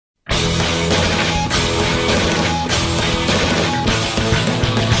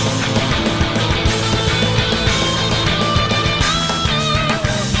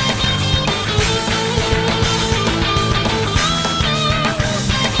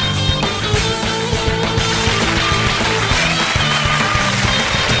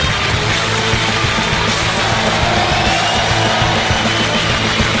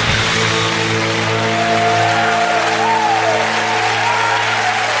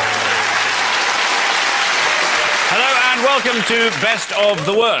welcome to Best of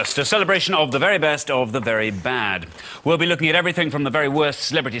the Worst, a celebration of the very best of the very bad. We'll be looking at everything from the very worst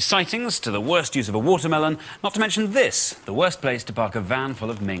celebrity sightings to the worst use of a watermelon, not to mention this, the worst place to park a van full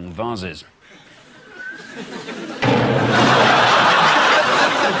of Ming vases.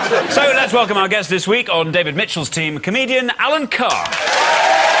 So let's welcome our guest this week on David Mitchell's team, comedian Alan Carr.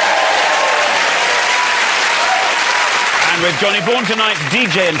 And with Johnny Bourne tonight,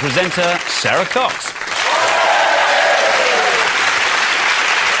 DJ and presenter Sarah Cox.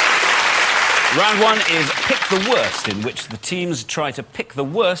 Round one is Pick the Worst, in which the teams try to pick the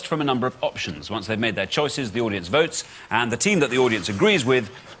worst from a number of options. Once they've made their choices, the audience votes, and the team that the audience agrees with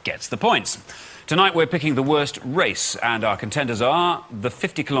gets the points. Tonight we're picking the worst race, and our contenders are the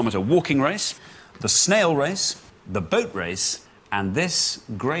 50-kilometre walking race, the snail race, the boat race, and this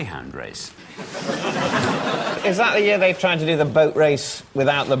greyhound race. Is that the year they've tried to do the boat race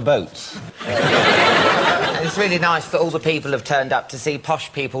without the boats? It's really nice that all the people have turned up to see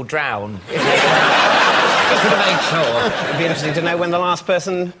posh people drown. Just to make sure. It'd be interesting to know when the last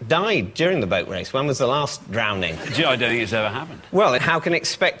person died during the boat race. When was the last drowning? Gee, I don't think it's ever happened. Well, how can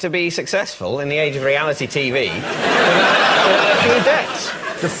expect to be successful in the age of reality TV without a few deaths?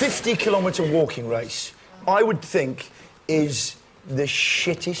 The 50-kilometre walking race, I would think, is the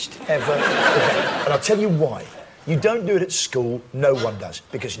shittest ever event. And I'll tell you why. You don't do it at school, no one does.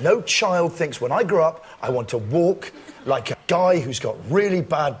 Because no child thinks, when I grow up, I want to walk like a guy who's got really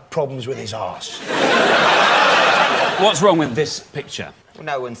bad problems with his arse. What's wrong with this picture? Well,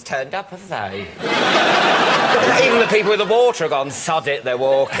 no one's turned up, have they? Even the people with the water have gone, sod it, they're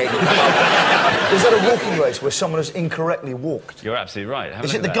walking. Is that a walking race where someone has incorrectly walked? You're absolutely right.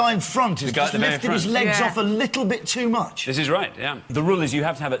 Is it the guy in front who's just lifted his legs off a little bit too much? This is right, yeah. The rule is you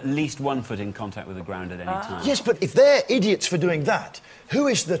have to have at least 1 foot in contact with the ground at any time. Yes, but if they're idiots for doing that, who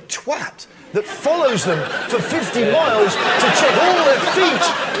is the twat that follows them for 50 miles to check all their feet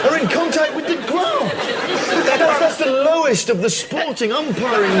are in contact with the ground? That's the lowest of the sporting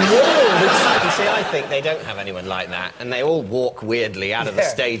umpiring world. You see, I think they don't have anyone like that, and they all walk weirdly out of the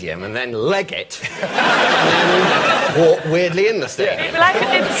stadium and then leg it, and then walk weirdly in the stadium. Like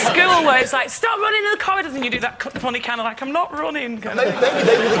in school where it's like, stop running in the corridors, and you do that funny kind of like, I'm not running. Maybe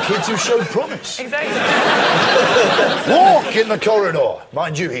they were the kids who showed promise. Exactly. Walk in the corridor.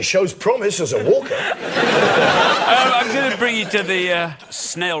 Mind you, he shows promise as a walker. I'm going to bring you to the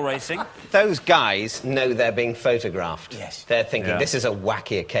snail racing. Those guys know they're being photographed. Yes. They're thinking, this is a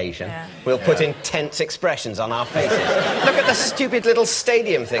wacky occasion. Yeah. We'll put intense expressions on our faces. Look at the stupid little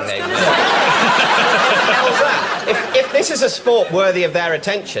stadium thing they've done. What the hell's that? If this is a sport worthy of their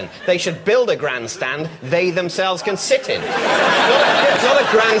attention, they should build a grandstand they themselves can sit in. Not a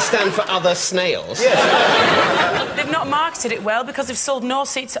grandstand for other snails. Yes. They've not marketed it well because they've sold no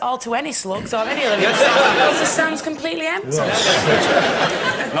seats at all to any slugs or any of them. The stand's completely empty.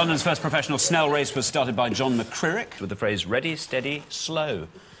 London's first professional snail race was started by John McCririck with the phrase ready, steady, slow.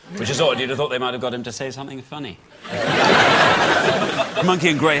 Which is odd, you'd have thought they might have got him to say something funny. Monkey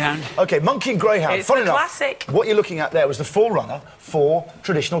and Greyhound. OK, Monkey and Greyhound. It's a classic. What you're looking at there was the forerunner for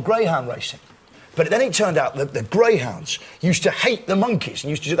traditional greyhound racing. But then it turned out that the greyhounds used to hate the monkeys,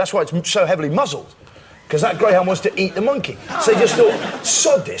 and that's why it's so heavily muzzled. Because that greyhound wants to eat the monkey. So they just thought,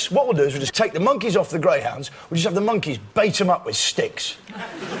 sod this. What we'll do is we'll just take the monkeys off the greyhounds, we'll just have the monkeys bait them up with sticks.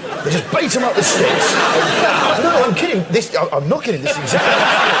 They just bait them up with sticks. No, I'm kidding. I'm not kidding. This is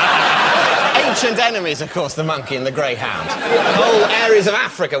exactly... Ancient enemies, of course, the monkey and the greyhound. Whole areas of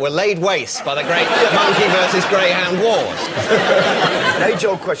Africa were laid waste by the great monkey versus greyhound wars. An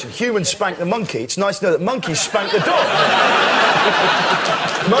age-old question. Humans spank the monkey. It's nice to know that monkeys spank the dog.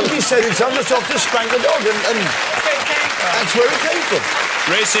 Monkey said it's understood to spank the dog, and that's where it came from.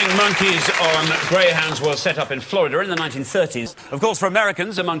 Racing monkeys on greyhounds was set up in Florida in the 1930s. Of course, for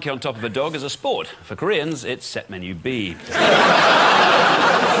Americans, a monkey on top of a dog is a sport. For Koreans, it's set menu B.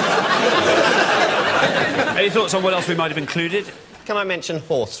 Any thoughts on what else we might have included? Can I mention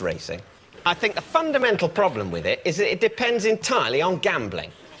horse racing? I think the fundamental problem with it is that it depends entirely on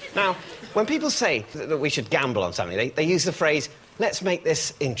gambling. Now, when people say that we should gamble on something, they use the phrase, let's make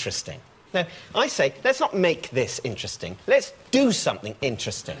this interesting. Now, I say, let's not make this interesting. Let's do something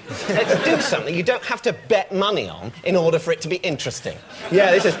interesting. Let's do something you don't have to bet money on in order for it to be interesting.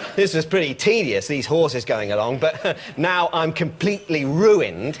 Yeah, this was pretty tedious, these horses going along, but now I'm completely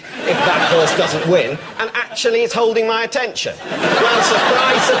ruined if that horse doesn't win, and actually it's holding my attention. Well,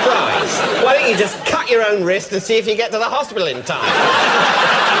 surprise, surprise. Why don't you just cut your own wrist and see if you get to the hospital in time?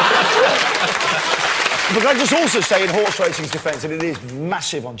 But can I just also say, in horse racing's defence, that it is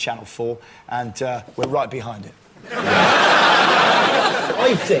massive on Channel 4, and we're right behind it.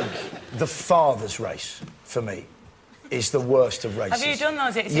 I think the father's race, for me, is the worst of races. Have you done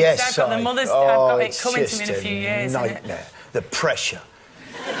those? Yes, I've got the mothers. I've got it coming to me in a few years. Nightmare. The pressure.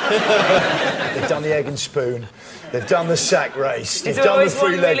 They've done the egg and spoon. They've done the sack race. They've done the always one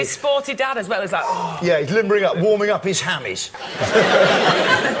three-legged. really sporty dad as well. He's like, oh. Yeah, he's limbering up, warming up his hammies.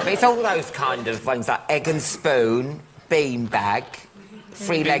 But it's all those kind of ones like egg and spoon, beanbag,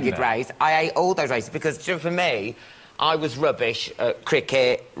 three-legged race. I ate all those races because, for me, I was rubbish at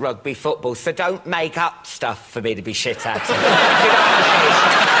cricket, rugby, football, so don't make up stuff for me to be shit at. You know what I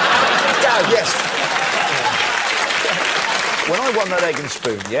mean? Don't. Yes. When I won that egg and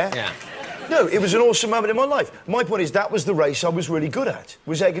spoon, Yeah. No, it was an awesome moment in my life. My point is that was the race I was really good at,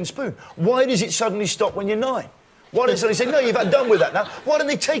 was egg and spoon. Why does it suddenly stop when you're 9? Why don't they suddenly say, no, you've had done with that now? Why don't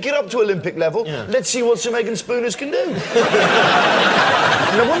they take it up to Olympic level? Yeah. Let's see what some egg and spooners can do.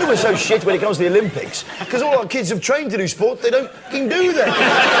 No wonder we're so shit when it comes to the Olympics, because all our kids have trained to do sport, they don't fucking do that.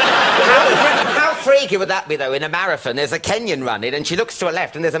 How freaky would that be, though, in a marathon? There's a Kenyan running, and she looks to her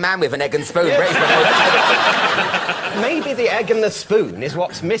left, and there's a man with an egg and spoon. Yeah. Maybe the egg and the spoon is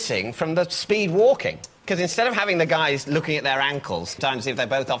what's missing from the speed walking. Because instead of having the guys looking at their ankles, sometimes if they're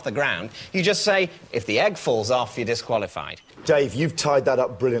both off the ground, you just say, if the egg falls off, you're disqualified. Dave, you've tied that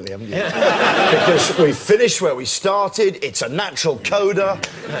up brilliantly, haven't you? Because we finished where we started, it's a natural coda,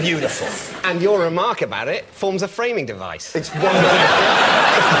 beautiful. And your remark about it forms a framing device. It's wonderful.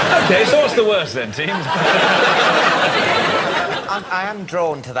 OK, so what's the worst then, teams? I am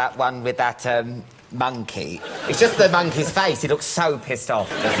drawn to that one with that, monkey. It's just the monkey's face. He looks so pissed off,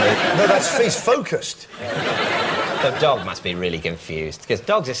 doesn't he? No, he's focused. The dog must be really confused, because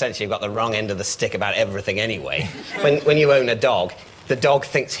dogs essentially have got the wrong end of the stick about everything anyway. When you own a dog, the dog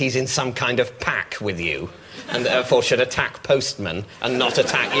thinks he's in some kind of pack with you, and therefore should attack postmen and not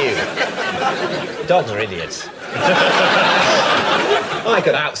attack you. Dogs are idiots. I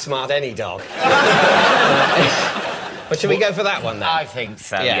could outsmart any dog. But should we go for that one, then? I think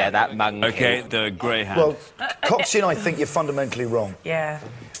so, yeah that monkey. OK, the greyhound. Well, Coxie, I think you're fundamentally wrong. Yeah.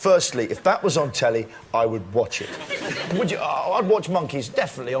 Firstly, if that was on telly, I would watch it. Would you? Oh, I'd watch monkeys,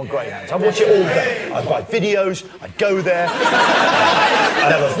 definitely, on greyhounds. I'd watch it all day. I'd buy videos, I'd go there.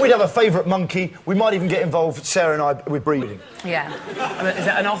 We'd have a favourite monkey. We might even get involved, Sarah and I, with breeding. Yeah. Is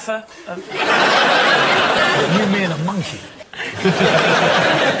that an offer? You, me and a monkey.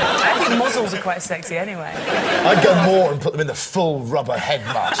 I think muzzles are quite sexy anyway. I'd go more and put them in the full rubber head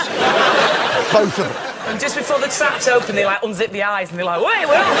mask. Both of them. And just before the trap's open, they, like, unzip the eyes and they're like, wait,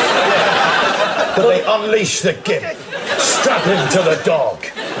 well... But they unleash the gimp, strap him to the dog.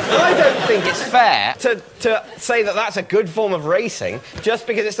 I don't think it's fair to say that that's a good form of racing just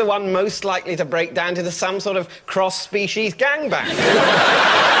because it's the one most likely to break down into some sort of cross-species gangbang.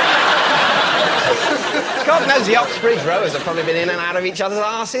 God knows the Oxbridge rowers have probably been in and out of each other's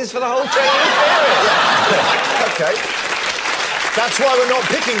arses for the whole training period. OK. That's why we're not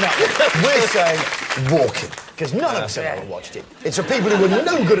picking that one. We're saying walking, because none of us have ever watched it. It's for people who are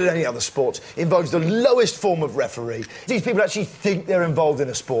no good at any other sports. It involves the lowest form of referee. These people actually think they're involved in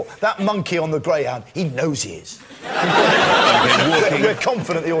a sport. That monkey on the greyhound, he knows he is. We're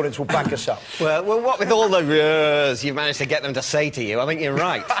confident the audience will back us up. Well, what with all the you've managed to get them to say to you, I think you're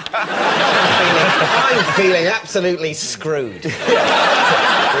right. I'm feeling absolutely screwed.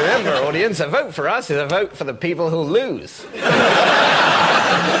 Remember, audience, a vote for us is a vote for the people who lose.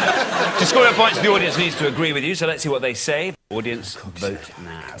 To score your points, the audience needs to agree with you, so let's see what they say. Audience, vote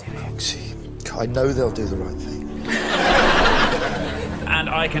now. Coxie, I know they'll do the right thing. And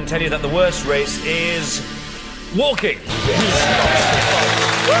I can tell you that the worst race is... walking.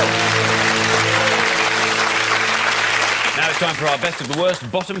 Now it's time for our best of the worst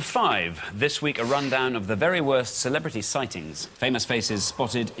bottom 5. This week, a rundown of the very worst celebrity sightings. Famous faces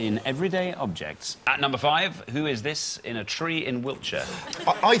spotted in everyday objects. At number 5, who is this in a tree in Wiltshire?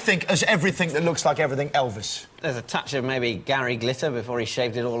 I think as everything that looks like everything Elvis. There's a touch of maybe Gary Glitter before he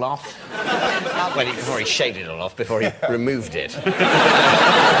shaved it all off. Well, before he shaved it all off, before he removed it.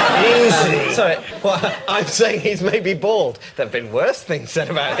 Easy. Sorry, well, I'm saying he's maybe bald. There have been worse things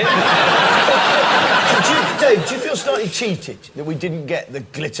said about him. Dave, do you feel slightly cheated that we didn't get the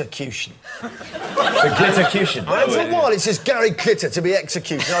glittercution? The glittercution? For a while it says Gary Glitter to be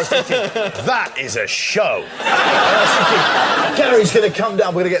executed. And I was thinking, that is a show. And I was thinking, Gary's going to come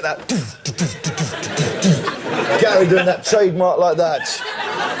down, we're going to get that... Gary doing that trademark like that.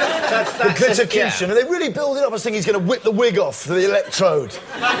 The glittercution. And they really build it up. I was thinking he's going to whip the wig off to the electrode.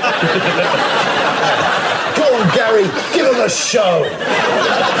 Go on, Gary, give him a show.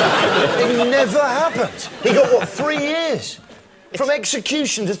 It never happened. He got, what, 3 years? From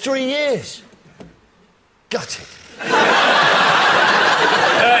execution to 3 years. Gutted.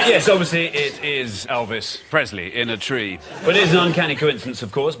 Yes, obviously it is Elvis Presley in a tree. But it is an uncanny coincidence,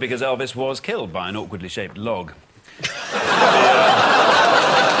 of course, because Elvis was killed by an awkwardly shaped log.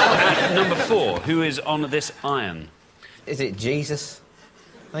 At number 4, who is on this iron? Is it Jesus?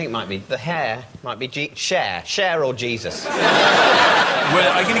 I think it might be the hair. Might be Cher or Jesus.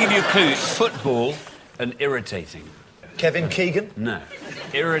 Well, I'm going to give you a clue. Football and irritating. Kevin Keegan? No.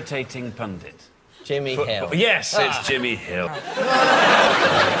 Irritating pundit. Jimmy Hill. Yes, it's Jimmy Hill.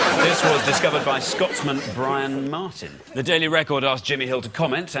 This was discovered by Scotsman Brian Martin. The Daily Record asked Jimmy Hill to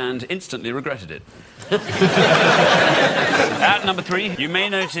comment and instantly regretted it. At number 3, you may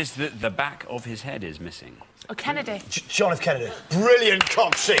notice that the back of his head is missing. Oh, Kennedy. John F. Kennedy. Brilliant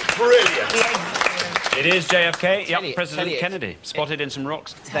coxie. Brilliant. It is JFK. Tell Yep, you- President tell you- Kennedy. Spotted in some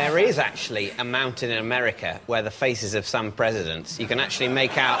rocks. There is actually a mountain in America where the faces of some presidents you can actually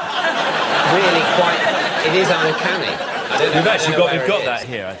make out really quite. It is uncanny. We've got that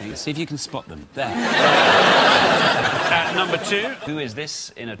here, I think. See if you can spot them. There. At number 2, who is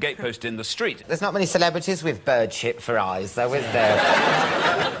this in a gatepost in the street? There's not many celebrities with bird shit for eyes, though, is there?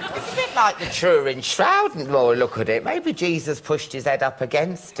 It's a bit like the Turin Shroud, and more look at it. Maybe Jesus pushed his head up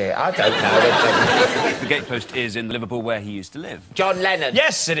against it. I don't know. The gatepost is in Liverpool, where he used to live. John Lennon.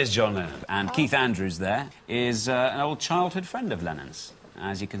 Yes, it is John Lennon. And Keith Andrews there is an old childhood friend of Lennon's.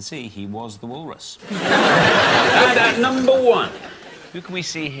 As you can see, he was the walrus. And at number 1, who can we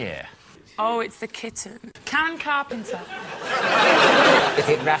see here? Oh, it's the kitten. Karen Carpenter. Is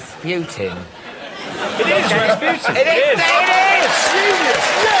it Rasputin? It is Rasputin. It is! Genius!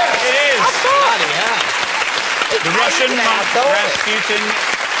 Yes! It is. Bloody hell. The Russian monk Rasputin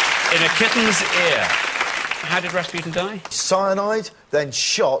in a kitten's ear. How did Rasputin die? Cyanide, then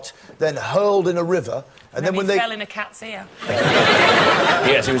shot, then hurled in a river, and then when he they... fell in a cat's ear.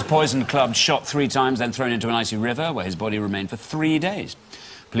 Yes, he was poisoned, clubbed, shot 3 times, then thrown into an icy river where his body remained for 3 days.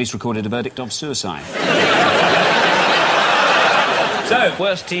 Police recorded a verdict of suicide. So,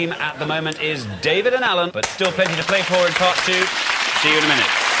 worst team at the moment is David and Alan, but still plenty to play for in part 2. See you in a minute.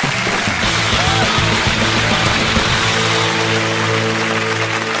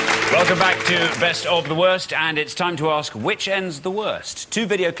 Welcome back to Best of the Worst, and it's time to ask which ends the worst. 2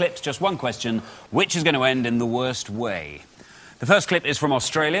 video clips, just 1 question. Which is going to end in the worst way? The first clip is from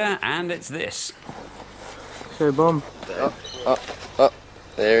Australia, and it's this. Show bomb.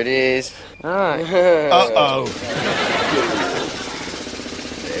 There it is. Uh-oh.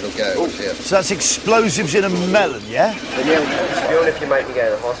 It'll go. Yeah. So that's explosives in a melon, yeah? Even if you make me go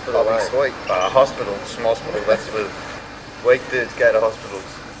to the hospital, that'd be sweet. But a hospital, some hospital, that's for weak dudes go to hospitals.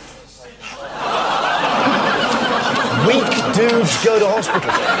 Weak dudes go to hospital.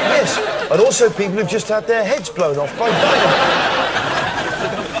 Yes, and also people who've just had their heads blown off by dynamite.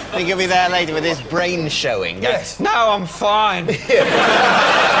 I think he'll be there later with his brain showing. Yes. No, I'm fine.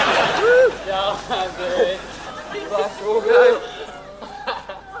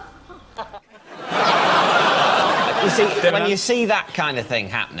 You see, when you see that kind of thing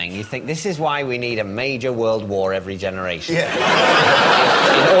happening, you think this is why we need a major world war every generation. Yeah.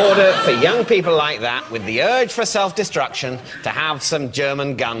 In order for young people like that, with the urge for self-destruction, to have some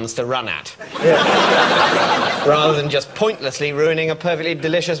German guns to run at. Yeah. Rather than just pointlessly ruining a perfectly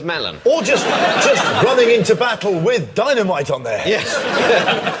delicious melon. Or just running into battle with dynamite on their head.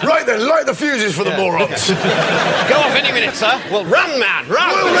 Yes. Right then, light the fuses for the morons. Go off any minute, sir. Well, run, man, run!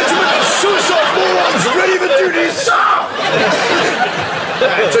 Royal Regiment of Suicide Morons, ready for duty, sir!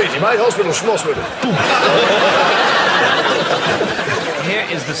 It's easy, mate. Hospital, hospital. Here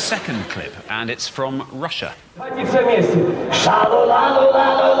is the second clip, and it's from Russia.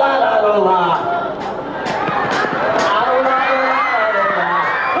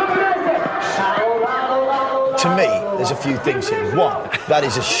 To me, there's a few things here. 1, that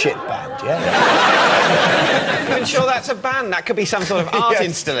is a shit band, yeah? I'm sure that's a band. That could be some sort of art Yes.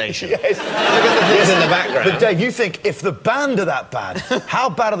 installation. Yes. Look at the things in the background. But Dave, you think if the band are that bad, how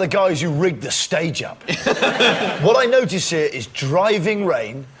bad are the guys who rigged the stage up? What I notice here is driving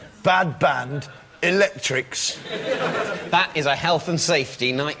rain, bad band, electrics. That is a health and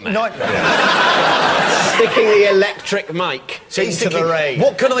safety nightmare. Sticking the electric mic So he's into thinking, the rain.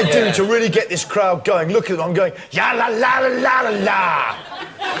 what can I do to really get this crowd going? Look at them, I'm going, ya la la la la la la.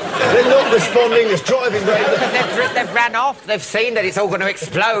 They're not responding, there's driving rain. Because they've ran off. They've seen that it's all going to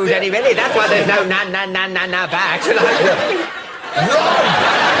explode any minute. That's why there's no na back.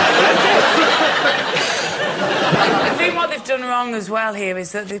 I think what they've done wrong as well here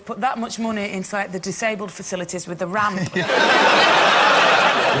is that they've put that much money into like the disabled facilities with the ramp.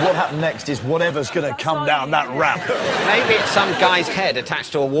 What happened next is whatever's going to come down that ramp. Maybe it's some guy's head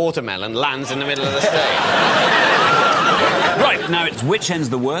attached to a watermelon lands in the middle of the stage. Right, now it's which ends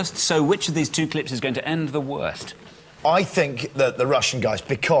the worst, so which of these two clips is going to end the worst? I think that the Russian guys,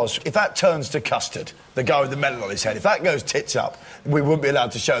 because if that turns to custard, the guy with the melon on his head, if that goes tits up, we wouldn't be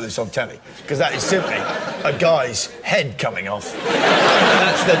allowed to show this on telly, because that is simply a guy's head coming off.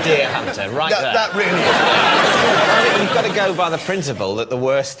 That's the deer hunter, right there. That really is. You've got to go by the principle that the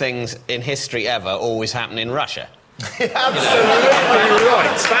worst things in history ever always happen in Russia. Absolutely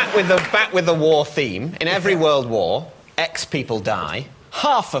right. Back with the war theme. In every world war, X people die.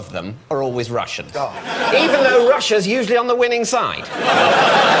 Half of them are always Russians. Oh. Even though Russia's usually on the winning side.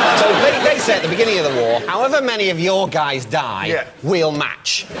 So they say at the beginning of the war, however many of your guys die, we'll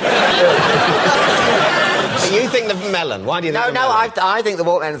match. So you think the melon? Why do you think the melon? I think the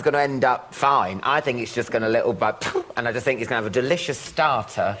watermelon's going to end up fine. I think it's just going to little bit, and I just think it's going to have a delicious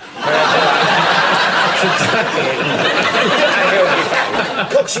starter.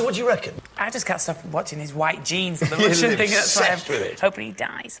 Coxie, what do you reckon? I just can't stop watching his white jeans and the Russian thing. That's why I'm hoping he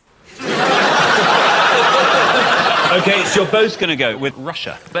dies. OK, so you're both going to go with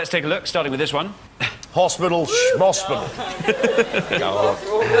Russia. Let's take a look, starting with this one. Hospital, schmospital. Go on.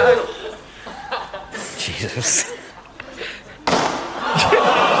 Jesus.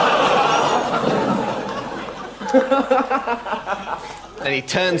 Then he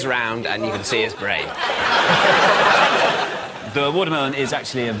turns round and you can see his brain. The watermelon is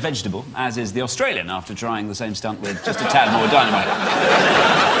actually a vegetable, as is the Australian, after trying the same stunt with just a tad more dynamite.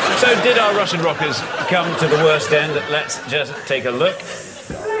 So did our Russian rockers come to the worst end? Let's just take a look.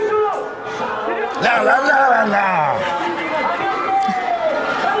 La la la la la.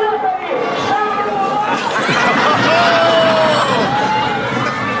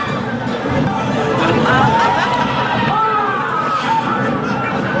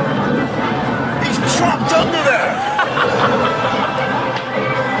 He's trapped under there.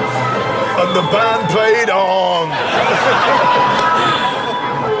 And the band played on.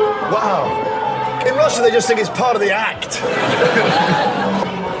 Wow. In Russia, they just think it's part of the act.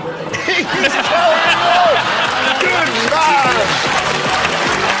 He's going on. Good man.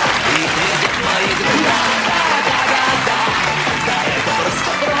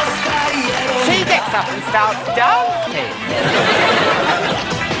 She gets up and starts dancing.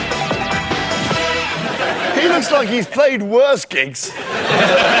 He looks like he's played worse gigs. He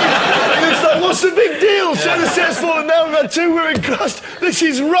looks like, what's the big deal? Shannon says fallen down, we've had 2 women crushed. This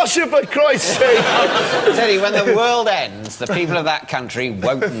is Russia, for Christ's sake. I tell you, when the world ends, the people of that country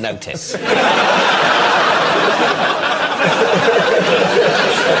won't notice.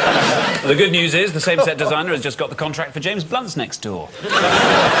 The good news is the same set designer has just got the contract for James Blunt's next tour.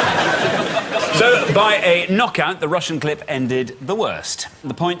 So, by a knockout, the Russian clip ended the worst.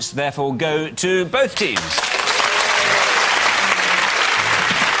 The points, therefore, go to both teams.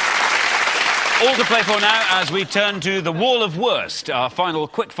 All to play for now as we turn to the Wall of Worst, our final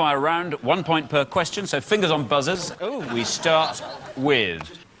quickfire round, 1 point per question, so fingers on buzzers. We start with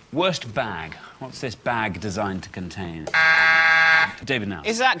worst bag. What's this bag designed to contain? David now.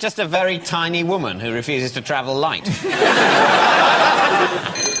 Is that just a very tiny woman who refuses to travel light?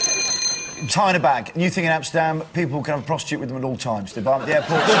 Tiny bag. New thing in Amsterdam, people can have a prostitute with them at all times. They buy them at the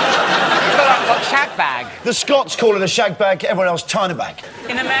airport. What shag bag? The Scots call it a shag bag, everyone else tiny bag.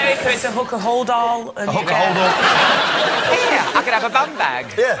 In America, it's a hooker hold all. A hooker hold all. Yeah, I could have a bum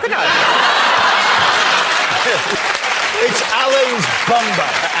bag. Yeah. Couldn't I? It's Alan's bum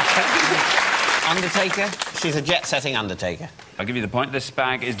bag. Undertaker? She's a jet-setting undertaker. I'll give you the point. This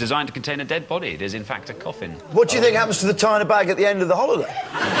bag is designed to contain a dead body. It is, in fact, a coffin. What do you think happens to the tiny bag at the end of the holiday?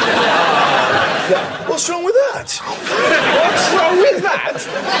 What's wrong with that? What's wrong with that?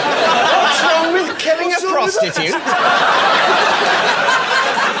 What's wrong with killing a prostitute?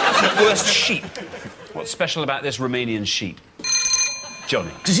 Worst sheep. What's special about this Romanian sheep?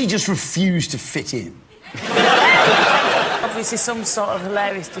 Johnny. Does he just refuse to fit in? Obviously, some sort of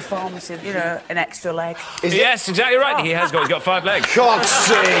hilarious deformity, you know, an extra leg. Yes, exactly right. He's got 5 legs.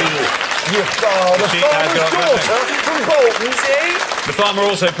 Coxie! The farmer's daughter from Bolton. See? The farmer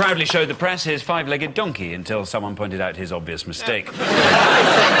also proudly showed the press his 5-legged donkey until someone pointed out his obvious mistake.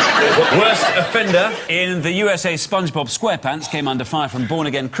 Worst offender in the USA SpongeBob SquarePants came under fire from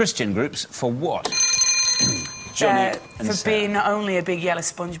born-again Christian groups for what? Johnny and for Sarah. being not only a big yellow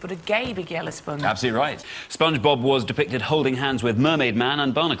sponge, but a gay big yellow sponge. Absolutely right. SpongeBob was depicted holding hands with Mermaid Man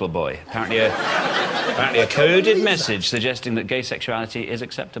and Barnacle Boy. Apparently a coded message suggesting that gay sexuality is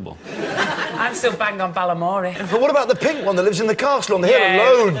acceptable. I'm still banged on Balamory. But what about the pink one that lives in the castle on the hill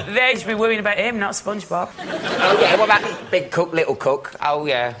alone? They should be worrying about him, not SpongeBob. Oh, yeah, what about Big Cook, Little Cook? Oh,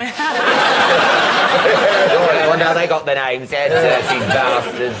 yeah. Well, now they got their names, they're dirty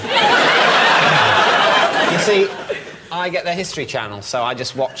bastards. You see, I get the History Channel, so I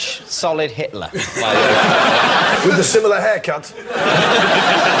just watch solid Hitler. With a similar haircut.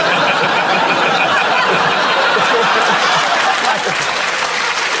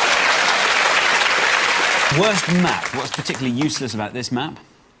 Worst map. What's particularly useless about this map?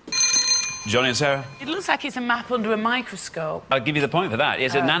 Johnny and Sarah? It looks like it's a map under a microscope. I'll give you the point for that.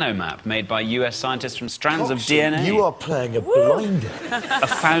 It's a nano map made by US scientists from strands of DNA. You are playing a blinder.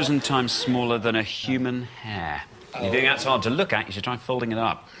 1,000 times smaller than a human hair. You're doing that, it's hard to look at. You should try folding it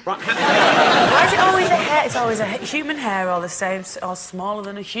up. Why is it always a hair? It's always a human hair or the same, or smaller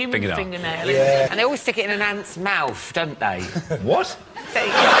than a human fingernail. Yeah. And they always stick it in an ant's mouth, don't they? What? They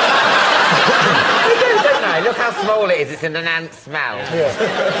do, don't they? Look how small it is. It's in an ant's mouth.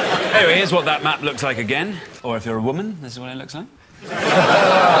 Yeah. Anyway, here's what that map looks like again. Or if you're a woman, this is what it looks like.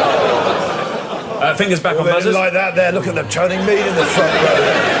 Fingers back on buzzers. Like that there, look at them turning mean in the front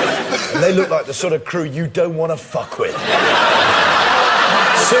row. And they look like the sort of crew you don't want to fuck with.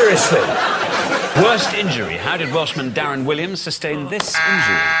 Seriously. Worst injury. How did Welshman Darren Williams sustain this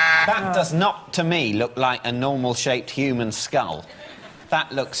injury? That does not, to me, look like a normal-shaped human skull.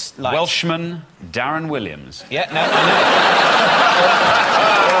 That looks like... Welshman Darren Williams. Yeah, no, I know.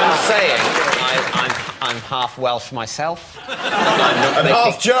 All I'm saying, I'm half Welsh myself. And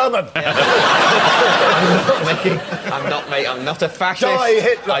half German. I'm not a fascist. Die,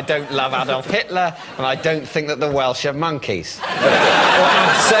 Hitler. I don't love Adolf Hitler, and I don't think that the Welsh are monkeys. What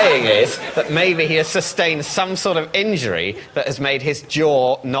I'm saying is that maybe he has sustained some sort of injury that has made his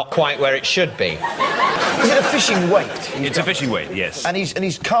jaw not quite where it should be. Is it a fishing weight? It's a fishing weight, yes. And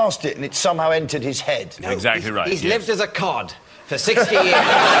he's cast it and it's somehow entered his head. Exactly right. He's yes. lived as a cod for 60 years.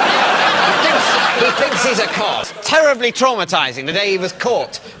 he thinks he's a cod. Terribly traumatising the day he was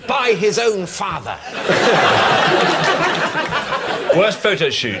caught by his own father. Worst photo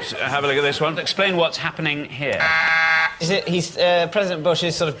shoot. Have a look at this one. Explain what's happening here. President Bush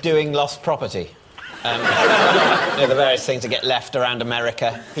is sort of doing lost property. The various things that get left around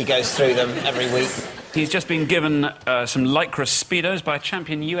America. He goes through them every week. He's just been given some Lycra Speedos by a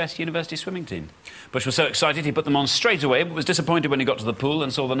champion US university swimming team. Bush was so excited he put them on straight away, but was disappointed when he got to the pool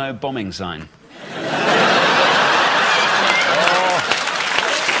and saw the no bombing sign.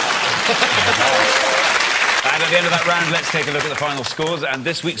 And at the end of that round, let's take a look at the final scores. And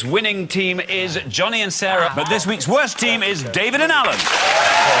this week's winning team is Johnny and Sarah, but this week's worst team is David and Alan.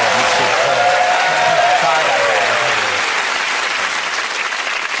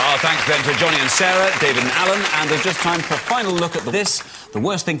 Our thanks then to Johnny and Sarah, David and Alan, and there's just time for a final look at this, the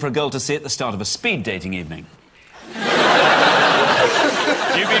worst thing for a girl to see at the start of a speed dating evening.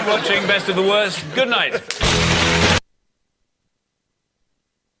 You've been watching Best of the Worst. Good night.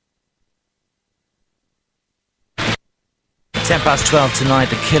 12 tonight,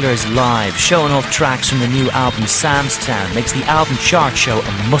 The Killers live, showing off tracks from the new album Sam's Town, makes the album chart show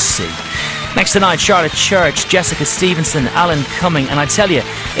a must-see. Next tonight, Charlotte Church, Jessica Stevenson, Alan Cumming, and I tell you,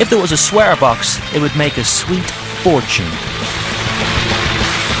 if there was a swear box, it would make a sweet fortune.